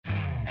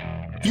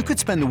You could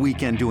spend the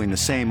weekend doing the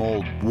same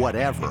old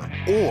whatever,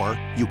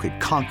 or you could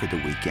conquer the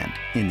weekend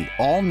in the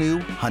all-new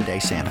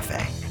Hyundai Santa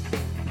Fe.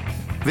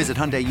 Visit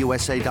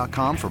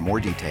HyundaiUSA.com for more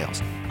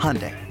details.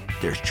 Hyundai,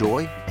 there's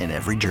joy in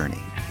every journey.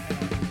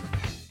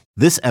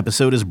 This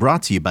episode is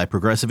brought to you by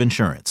Progressive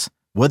Insurance.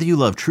 Whether you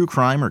love true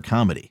crime or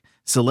comedy,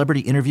 celebrity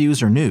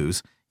interviews or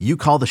news, you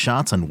call the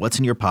shots on what's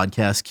in your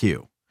podcast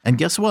queue. And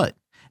guess what?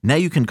 Now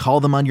you can call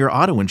them on your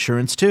auto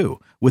insurance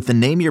too with the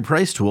Name Your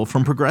Price tool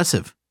from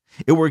Progressive.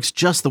 It works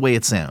just the way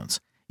it sounds.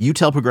 You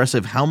tell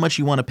Progressive how much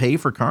you want to pay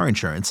for car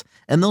insurance,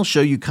 and they'll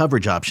show you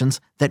coverage options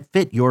that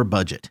fit your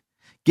budget.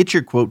 Get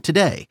your quote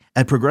today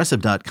at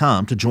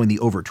Progressive.com to join the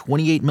over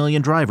 28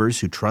 million drivers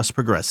who trust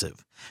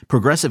Progressive.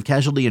 Progressive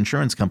Casualty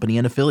Insurance Company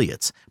and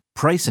Affiliates.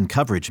 Price and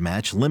coverage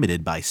match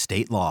limited by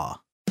state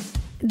law.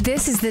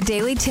 This is the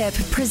Daily Tip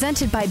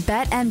presented by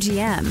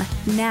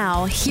BetMGM.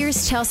 Now,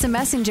 here's Chelsea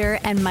Messenger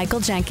and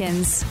Michael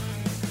Jenkins.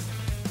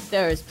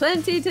 There's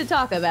plenty to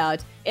talk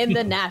about in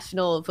the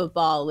National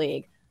Football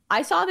League.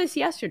 I saw this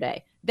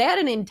yesterday. They had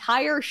an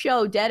entire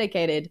show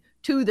dedicated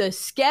to the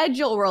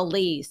schedule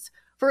release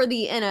for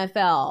the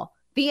NFL.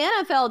 The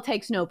NFL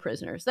takes no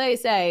prisoners. They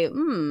say,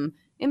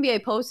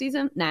 NBA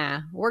postseason?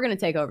 Nah, we're going to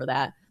take over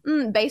that.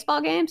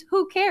 Baseball games?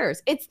 Who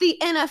cares? It's the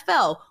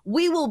NFL.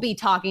 We will be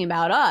talking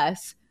about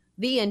us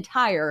the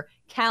entire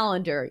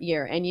calendar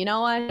year. And you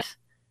know what?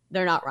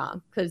 They're not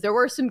wrong, because there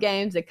were some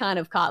games that kind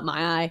of caught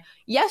my eye.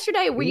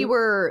 Yesterday, we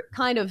were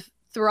kind of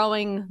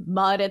throwing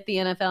mud at the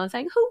NFL and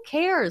saying, who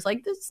cares?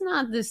 Like, this is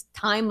not this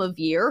time of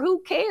year.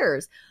 Who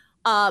cares?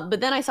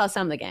 But then I saw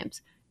some of the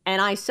games.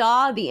 And I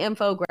saw the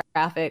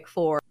infographic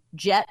for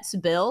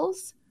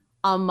Jets-Bills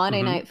on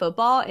Monday Night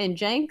Football. And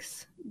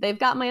Jenks, they've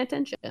got my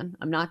attention.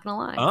 I'm not going to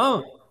lie.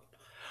 Oh,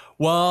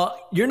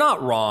 well, you're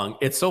not wrong.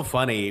 It's so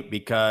funny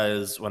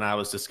because when I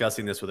was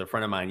discussing this with a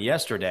friend of mine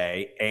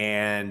yesterday,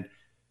 and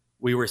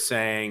we were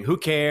saying, who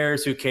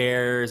cares? Who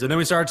cares? And then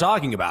we started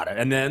talking about it,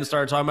 and then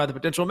started talking about the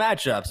potential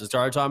matchups, and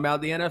started talking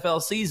about the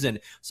NFL season.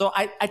 So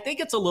I think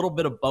it's a little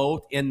bit of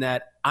both, in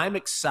that I'm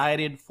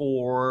excited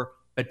for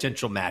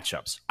potential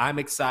matchups. I'm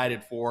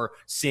excited for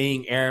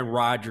seeing Aaron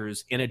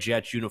Rodgers in a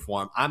Jets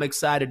uniform. I'm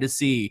excited to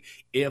see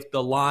if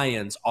the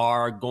Lions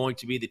are going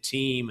to be the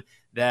team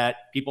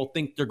that people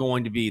think they're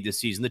going to be this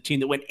season, the team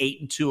that went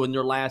 8-2 in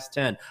their last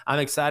 10. I'm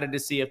excited to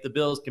see if the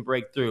Bills can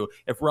break through,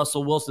 if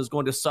Russell Wilson is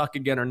going to suck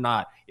again or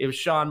not, if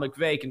Sean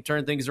McVay can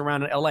turn things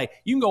around in LA.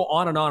 You can go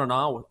on and on and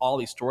on with all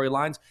these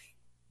storylines.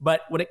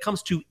 But when it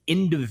comes to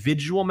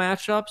individual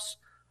matchups,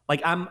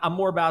 like I'm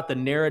more about the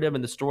narrative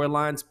and the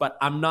storylines, but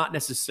I'm not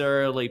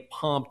necessarily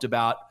pumped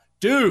about,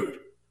 dude,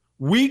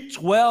 week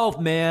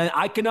 12, man.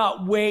 I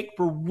cannot wait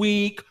for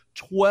week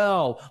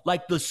 12.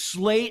 Like, the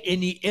slate in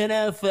the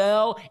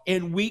NFL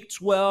in week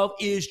 12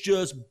 is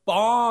just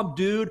bomb,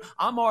 dude.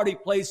 I'm already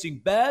placing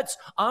bets.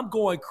 I'm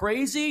going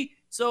crazy.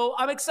 So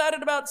I'm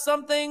excited about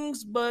some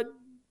things, but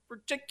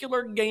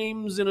particular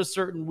games in a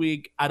certain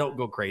week, I don't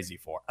go crazy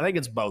for. I think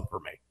it's both for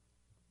me.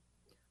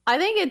 I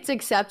think it's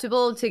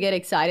acceptable to get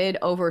excited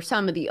over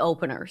some of the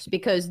openers,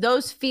 because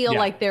those feel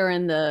like they're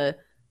in the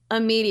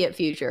immediate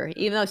future,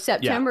 even though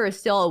September is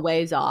still a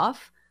ways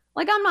off.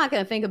 Like, I'm not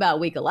going to think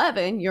about week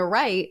 11. You're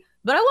right.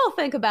 But I will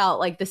think about,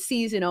 like, the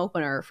season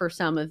opener for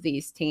some of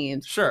these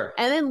teams. Sure.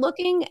 And then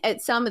looking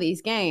at some of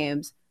these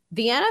games,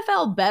 the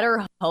NFL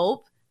better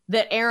hope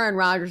that Aaron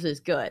Rodgers is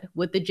good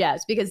with the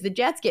Jets, because the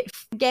Jets get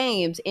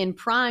games in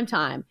prime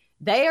time.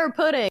 They are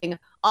putting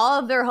all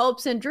of their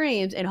hopes and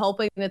dreams and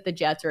hoping that the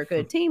Jets are a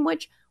good team,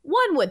 which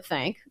one would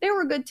think they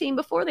were a good team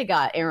before they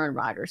got Aaron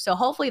Rodgers. So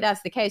hopefully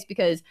that's the case,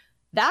 because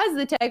that is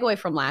the takeaway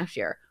from last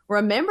year.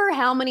 Remember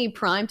how many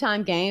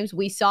primetime games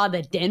we saw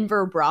the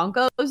Denver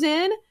Broncos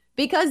in?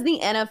 Because the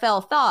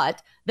NFL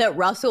thought that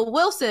Russell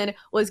Wilson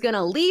was going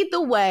to lead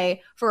the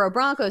way for a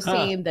Broncos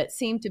team that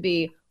seemed to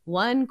be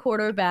one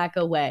quarterback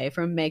away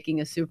from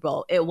making a Super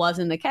Bowl. It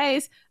wasn't the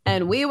case,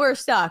 and we were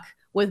stuck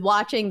with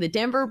watching the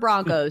Denver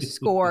Broncos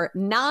score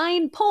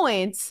 9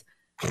 points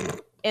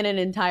in an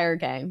entire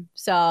game.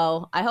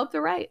 So I hope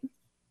they're right.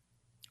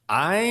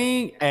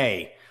 That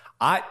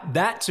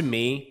to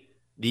me,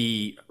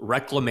 the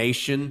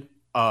reclamation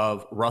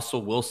of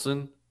Russell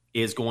Wilson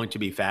is going to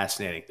be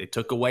fascinating. They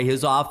took away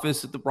his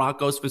office at the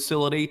Broncos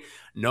facility.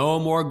 No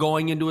more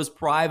going into his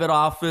private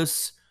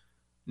office.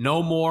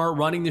 No more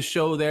running the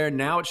show there.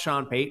 Now it's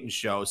Sean Payton's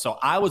show. So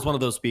I was one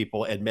of those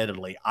people,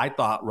 admittedly. I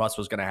thought Russ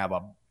was going to have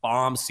a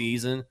bomb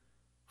season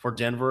for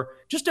Denver.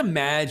 Just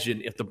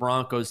imagine if the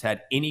Broncos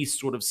had any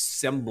sort of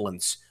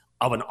semblance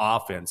of an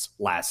offense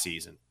last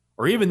season,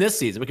 or even this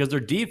season, because their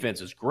defense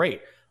is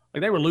great.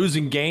 Like, they were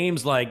losing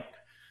games, like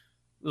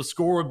the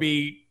score would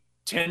be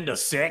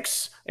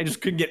 10-6 and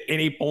just couldn't get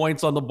any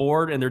points on the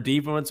board, and their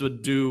defense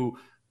would do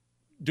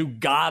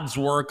God's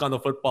work on the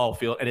football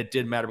field, and it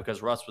didn't matter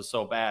because Russ was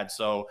so bad.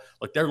 So,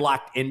 look, they're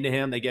locked into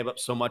him. They gave up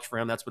so much for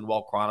him. That's been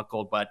well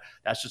chronicled, but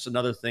that's just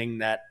another thing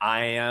that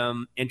I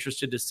am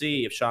interested to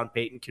see, if Sean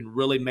Payton can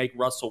really make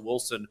Russell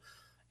Wilson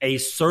a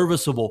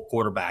serviceable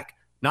quarterback.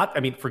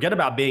 Forget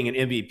about being an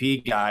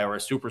MVP guy or a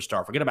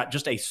superstar. Forget about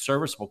just a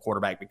serviceable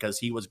quarterback because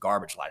he was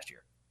garbage last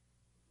year.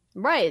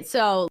 Right.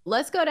 So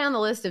let's go down the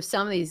list of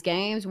some of these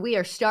games. We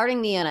are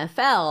starting the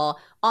NFL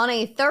on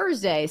a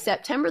Thursday,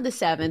 September the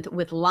 7th,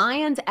 with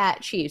Lions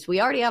at Chiefs. We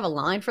already have a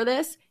line for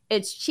this.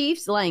 It's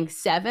Chiefs laying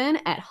 7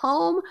 at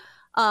home.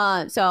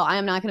 So I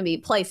am not going to be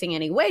placing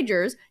any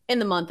wagers in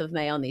the month of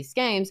May on these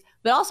games,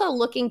 but also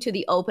looking to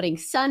the opening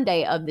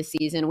Sunday of the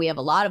season. We have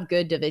a lot of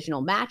good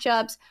divisional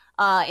matchups,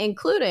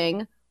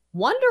 including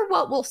wonder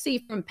what we'll see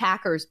from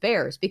Packers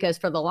Bears, because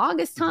for the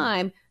longest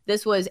time,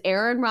 this was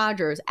Aaron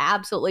Rodgers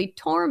absolutely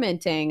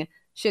tormenting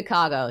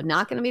Chicago.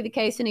 Not going to be the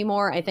case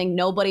anymore. I think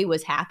nobody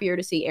was happier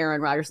to see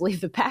Aaron Rodgers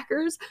leave the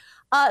Packers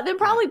than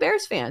probably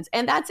Bears fans.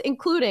 And that's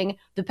including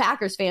the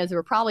Packers fans who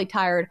were probably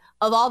tired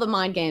of all the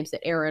mind games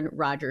that Aaron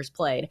Rodgers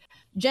played.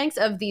 Jenks,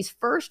 of these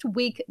first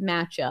week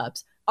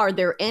matchups, are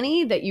there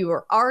any that you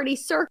are already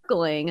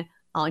circling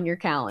on your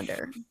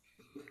calendar?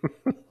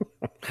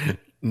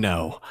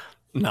 No,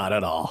 not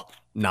at all.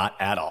 Not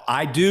at all.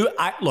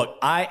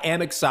 I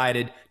am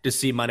excited to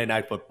see Monday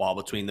Night Football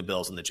between the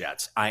Bills and the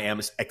Jets. I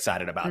am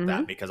excited about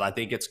that because I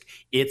think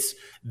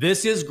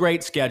this is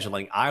great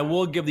scheduling. I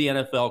will give the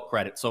NFL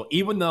credit. So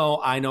even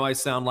though I know I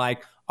sound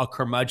like a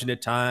curmudgeon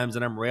at times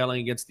and I'm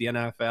railing against the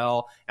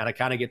NFL and I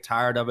kind of get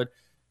tired of it,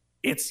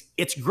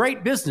 it's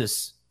great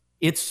business.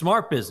 It's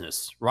smart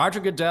business.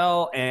 Roger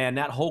Goodell and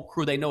that whole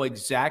crew, they know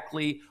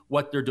exactly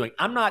what they're doing.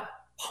 I'm not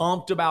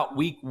pumped about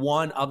week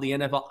 1 of the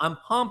NFL. I'm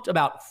pumped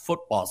about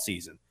football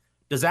season.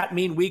 Does that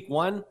mean week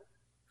 1?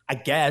 I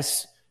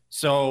guess.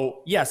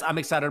 So, yes, I'm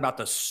excited about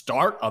the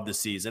start of the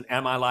season.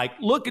 Am I like,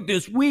 look at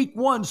this week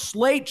 1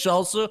 slate,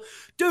 Chelsea?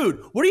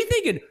 Dude, what are you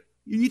thinking?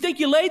 You think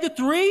you laid the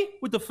 3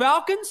 with the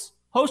Falcons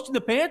hosting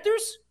the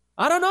Panthers?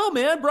 I don't know,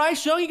 man.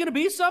 Bryce Young, you going to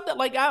be something?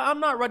 Like, I'm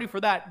not ready for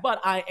that.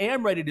 But I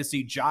am ready to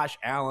see Josh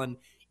Allen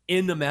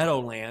in the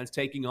Meadowlands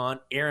taking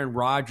on Aaron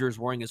Rodgers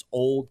wearing his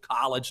old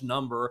college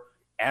number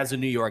as a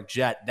New York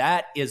Jet.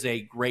 That is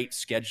a great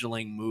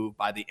scheduling move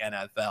by the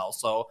NFL.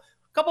 So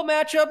a couple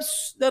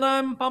matchups that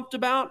I'm pumped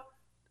about.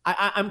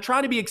 I'm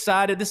trying to be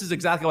excited. This is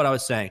exactly what I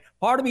was saying.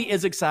 Part of me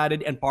is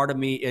excited and part of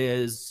me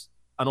is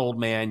an old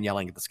man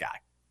yelling at the sky.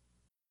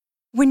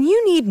 When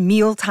you need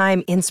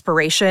mealtime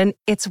inspiration,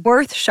 it's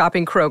worth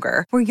shopping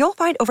Kroger, where you'll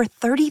find over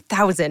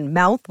 30,000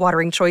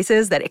 mouth-watering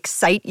choices that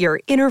excite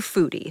your inner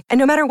foodie. And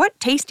no matter what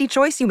tasty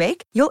choice you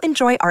make, you'll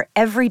enjoy our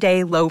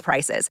everyday low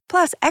prices,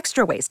 plus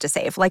extra ways to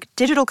save, like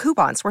digital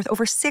coupons worth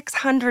over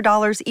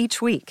 $600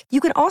 each week. You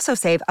can also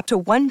save up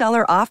to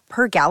 $1 off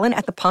per gallon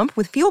at the pump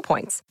with fuel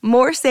points.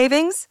 More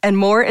savings and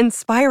more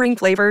inspiring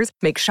flavors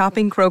make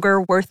shopping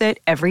Kroger worth it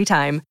every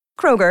time.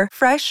 Kroger,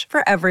 fresh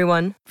for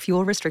everyone.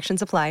 Fuel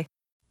restrictions apply.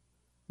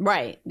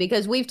 Right,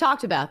 because we've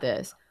talked about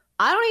this.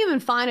 I don't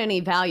even find any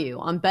value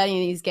on betting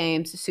these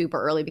games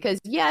super early because,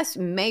 yes,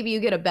 maybe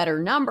you get a better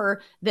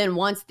number than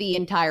once the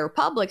entire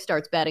public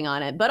starts betting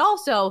on it. But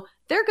also,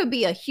 there could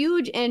be a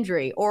huge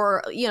injury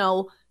or,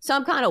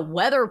 some kind of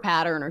weather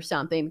pattern or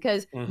something.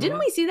 Because didn't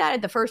we see that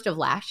at the first of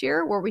last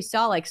year where we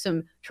saw like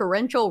some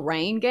torrential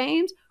rain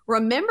games?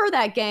 Remember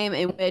that game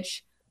in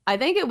which I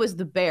think it was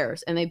the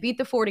Bears and they beat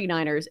the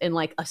 49ers in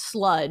like a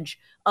sludge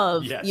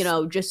of,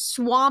 just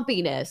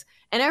swampiness.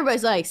 And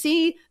everybody's like,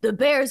 see, the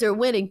Bears are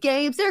winning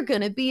games. They're going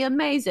to be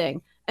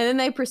amazing. And then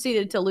they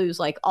proceeded to lose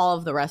like all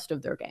of the rest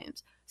of their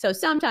games. So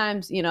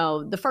sometimes,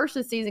 the first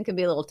of the season can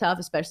be a little tough,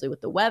 especially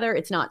with the weather.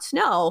 It's not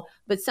snow,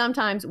 but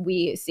sometimes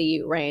we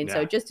see rain. Yeah.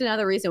 So just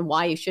another reason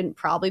why you shouldn't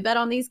probably bet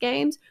on these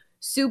games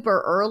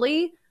super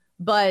early.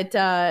 But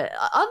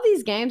of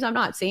these games, I'm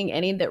not seeing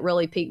any that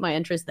really pique my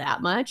interest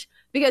that much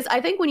because I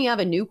think when you have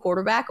a new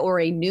quarterback or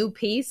a new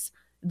piece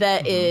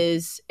that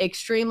is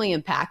extremely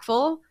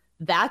impactful,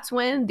 that's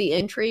when the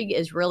intrigue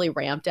is really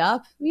ramped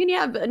up. You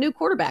have a new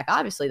quarterback,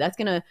 obviously. That's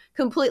going to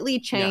completely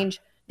change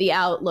the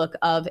outlook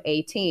of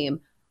a team.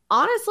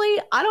 Honestly,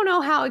 I don't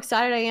know how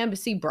excited I am to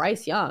see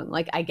Bryce Young.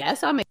 Like, I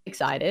guess I'm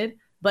excited,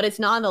 but it's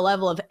not on the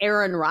level of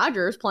Aaron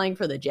Rodgers playing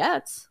for the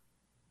Jets.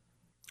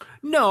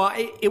 No,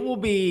 it will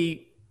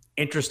be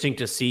interesting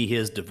to see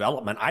his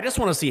development. I just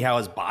want to see how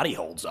his body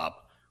holds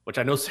up, which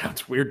I know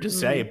sounds weird to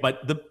say,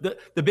 but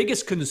the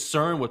biggest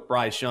concern with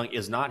Bryce Young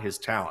is not his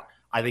talent.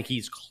 I think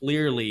he's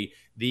clearly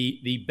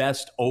the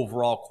best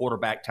overall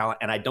quarterback talent,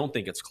 and I don't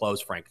think it's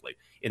close, frankly,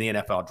 in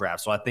the NFL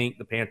draft. So I think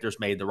the Panthers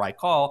made the right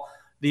call.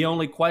 The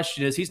only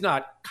question is he's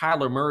not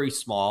Kyler Murray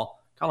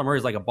small. Kyler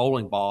Murray's like a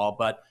bowling ball,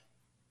 but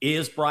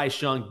is Bryce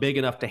Young big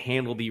enough to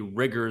handle the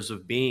rigors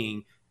of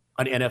being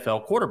an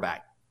NFL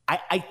quarterback?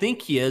 I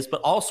think he is,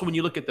 but also when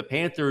you look at the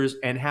Panthers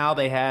and how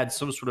they had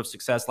some sort of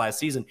success last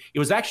season, it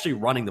was actually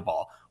running the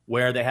ball,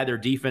 where they had their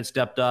defense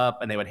stepped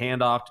up and they would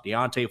hand off to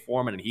Deontay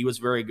Foreman, and he was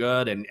very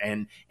good.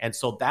 And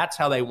so that's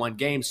how they won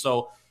games.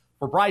 So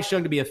for Bryce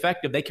Young to be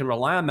effective, they can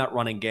rely on that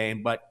running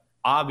game. But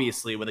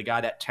obviously with a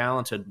guy that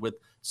talented with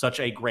such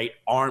a great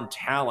arm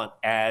talent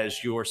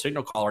as your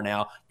signal caller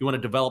now. You want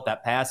to develop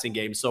that passing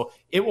game. So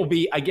it will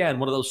be, again,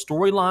 one of those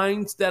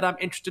storylines that I'm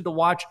interested to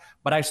watch,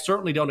 but I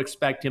certainly don't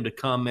expect him to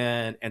come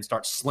in and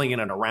start slinging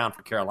it around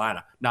for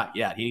Carolina. Not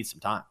yet. He needs some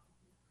time.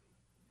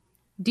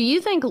 Do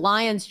you think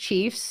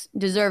Lions-Chiefs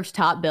deserves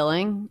top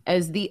billing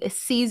as the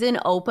season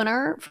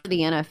opener for the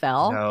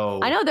NFL? No.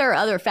 I know there are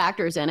other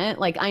factors in it.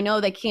 Like, I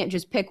know they can't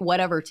just pick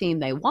whatever team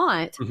they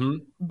want,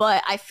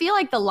 but I feel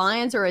like the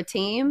Lions are a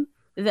team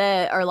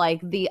that are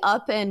like the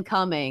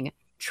up-and-coming,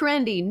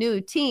 trendy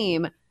new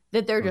team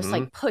that they're just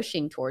like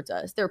pushing towards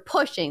us. They're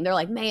pushing. They're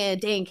like, man,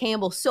 Dan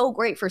Campbell's so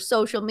great for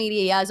social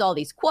media. He has all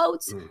these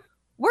quotes.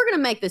 We're going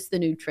to make this the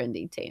new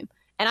trendy team.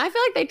 And I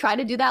feel like they tried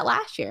to do that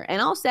last year. And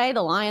I'll say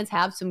the Lions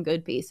have some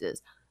good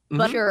pieces,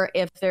 but sure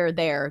if they're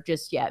there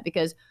just yet.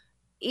 Because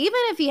even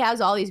if he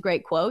has all these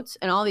great quotes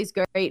and all these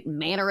great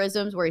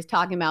mannerisms where he's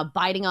talking about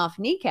biting off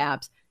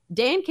kneecaps,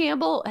 Dan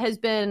Campbell has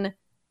been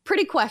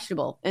pretty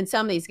questionable in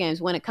some of these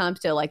games when it comes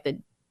to like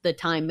the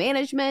time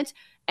management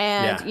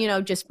and, you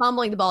know, just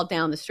fumbling the ball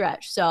down the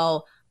stretch.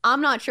 So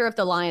I'm not sure if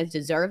the Lions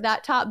deserve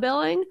that top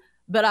billing,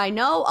 but I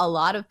know a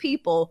lot of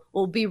people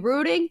will be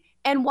rooting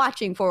and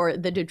watching for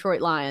the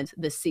Detroit Lions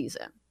this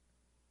season.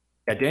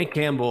 Yeah, Dan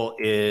Campbell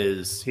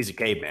he's a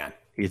caveman.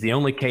 He's the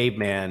only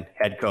caveman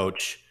head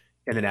coach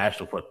in the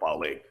National Football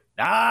League.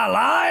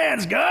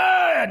 Lions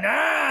good.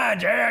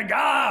 Jared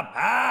Goff.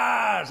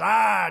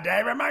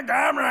 David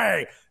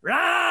Montgomery.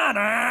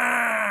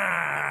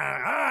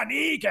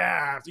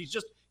 Kneecaps. He's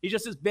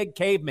just this big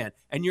caveman.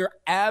 And you're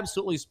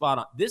absolutely spot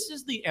on. This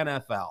is the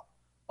NFL,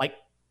 like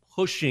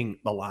pushing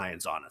the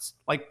Lions on us.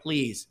 Like,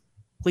 please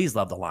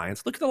love the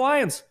Lions. Look at the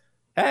Lions.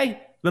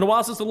 Hey, been a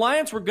while since the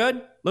Lions were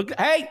good. Look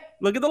at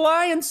the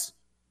Lions.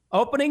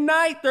 Opening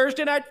night,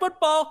 Thursday Night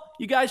Football.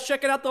 You guys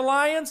checking out the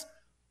Lions?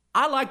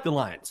 I like the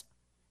Lions.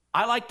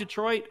 I like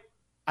Detroit.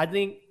 I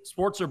think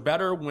sports are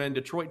better when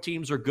Detroit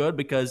teams are good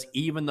because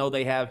even though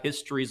they have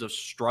histories of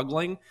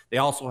struggling, they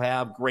also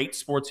have great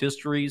sports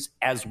histories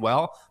as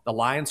well. The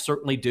Lions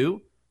certainly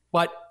do.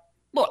 But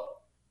look,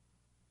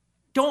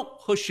 don't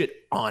push it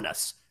on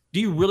us. Do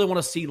you really want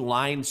to see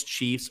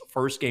Lions-Chiefs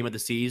first game of the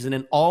season?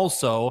 And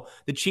also,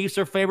 the Chiefs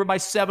are favored by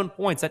 7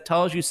 points. That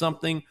tells you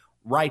something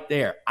right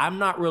there. I'm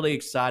not really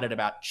excited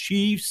about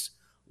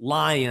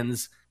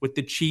Chiefs-Lions with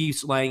the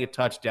Chiefs laying a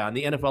touchdown.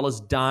 The NFL is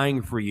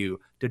dying for you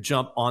to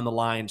jump on the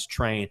Lions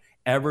train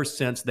ever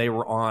since they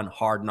were on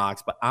Hard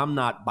Knocks, but I'm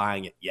not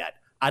buying it yet.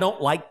 I don't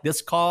like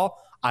this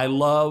call. I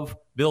love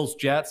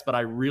Bills-Jets, but I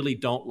really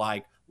don't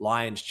like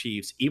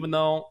Lions-Chiefs. Even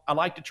though I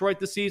like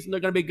Detroit this season, they're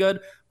going to be good,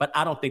 but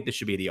I don't think this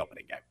should be the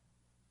opening game.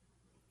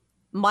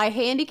 My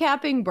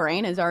handicapping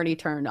brain has already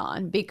turned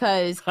on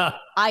because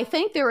I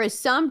think there is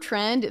some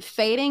trend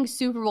fading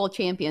Super Bowl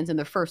champions in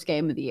their first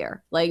game of the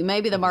year. Like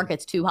maybe the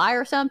market's too high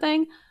or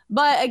something.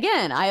 But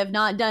again, I have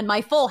not done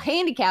my full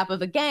handicap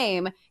of a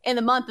game in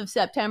the month of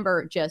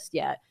September just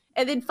yet.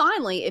 And then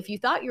finally, if you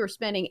thought you were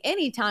spending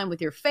any time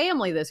with your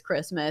family this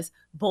Christmas,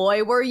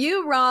 boy, were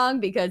you wrong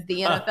because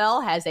the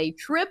NFL has a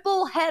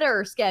triple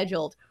header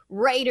scheduled.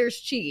 Raiders,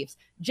 Chiefs,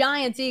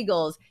 Giants,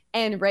 Eagles,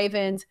 and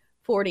Ravens,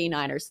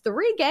 49ers.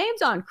 3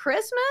 games on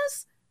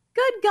Christmas?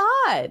 Good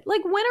God.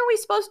 Like, when are we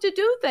supposed to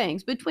do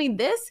things? Between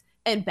this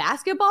and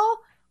basketball,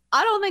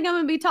 I don't think I'm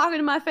going to be talking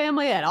to my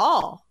family at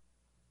all.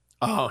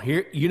 Oh,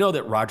 here, you know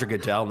that Roger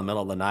Goodell in the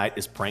middle of the night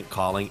is prank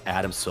calling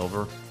Adam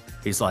Silver.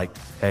 He's like,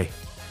 hey,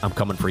 I'm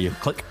coming for you.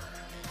 Click.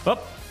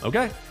 Oh,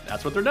 okay.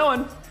 That's what they're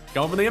doing.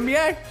 Going for the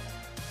NBA.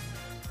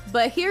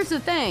 But here's the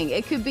thing.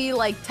 It could be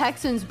like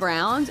Texans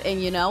Browns,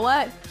 and you know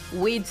what?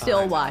 We'd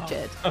still watch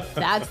it.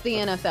 That's the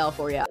NFL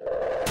for you.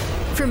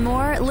 For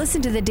more,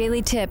 listen to the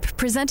Daily Tip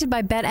presented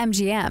by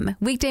BetMGM.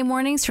 Weekday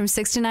mornings from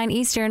 6 to 9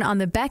 Eastern on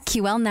the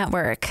BetQL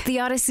network, the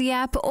Odyssey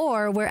app,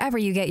 or wherever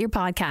you get your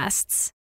podcasts.